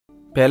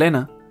पहले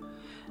ना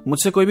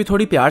मुझसे कोई भी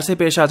थोड़ी प्यार से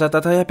पेश आ जाता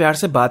था या प्यार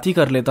से बात ही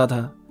कर लेता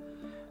था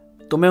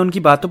तो मैं उनकी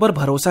बातों पर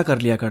भरोसा कर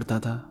लिया करता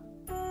था।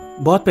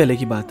 बहुत पहले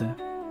की बात है,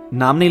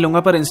 नाम नहीं लूंगा,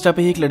 पर इंस्टा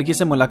पे ही एक लड़की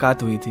से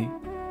मुलाकात हुई थी।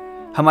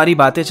 हमारी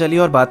बातें चली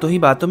और बातों ही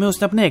बातों में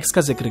उसने अपने एक्स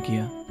का जिक्र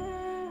किया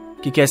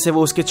कि कैसे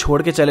वो उसके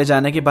छोड़ के चले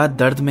जाने के बाद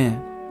दर्द में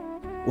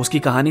है। उसकी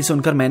कहानी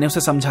सुनकर मैंने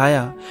उसे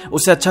समझाया,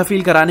 उसे अच्छा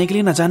फील कराने के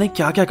लिए न जाने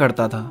क्या क्या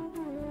करता था।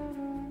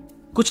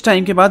 कुछ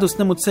टाइम के बाद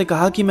उसने मुझसे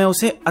कहा कि मैं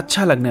उसे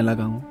अच्छा लगने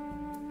लगा हूं।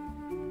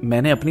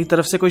 मैंने अपनी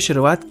तरफ से कोई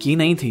शुरुआत की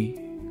नहीं थी,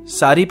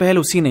 सारी पहल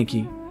उसी ने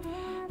की।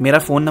 मेरा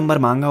फोन नंबर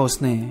मांगा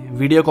उसने,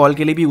 वीडियो कॉल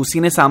के लिए भी उसी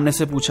ने सामने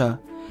से पूछा।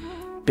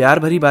 प्यार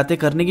भरी बातें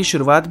करने की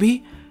शुरुआत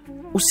भी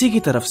उसी की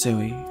तरफ से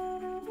हुई।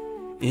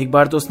 एक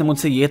बार तो उसने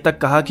मुझसे यह तक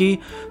कहा कि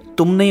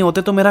तुम नहीं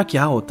होते तो मेरा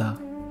क्या होता।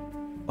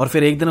 और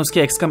फिर एक दिन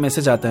उसके एक्स का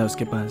मैसेज आता है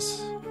उसके पास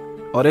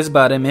और इस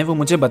बारे में वो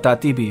मुझे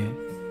बताती भी है।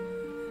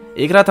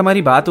 एक रात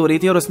हमारी बात हो रही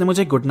थी और उसने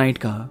मुझे गुड नाइट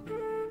कहा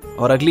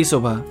और अगली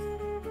सुबह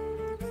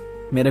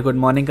मेरे गुड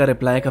मॉर्निंग का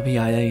रिप्लाई कभी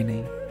आया ही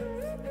नहीं।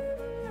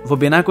 वो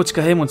बिना कुछ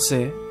कहे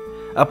मुझसे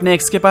अपने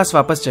एक्स के पास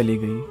वापस चली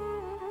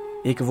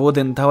गई। एक वो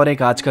दिन था और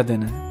एक आज का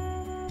दिन है।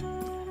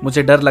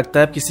 मुझे डर लगता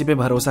है अब किसी पे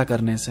भरोसा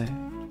करने से।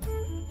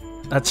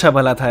 अच्छा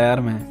भला था यार,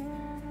 मैं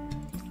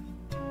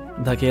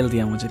धकेल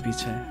दिया मुझे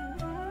पीछे।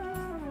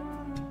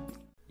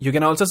 You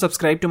can also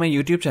subscribe to my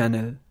YouTube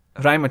channel,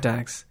 Rhyme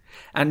Attacks,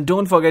 and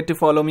don't forget to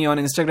follow me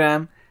on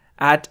Instagram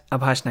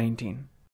 @Abhash19.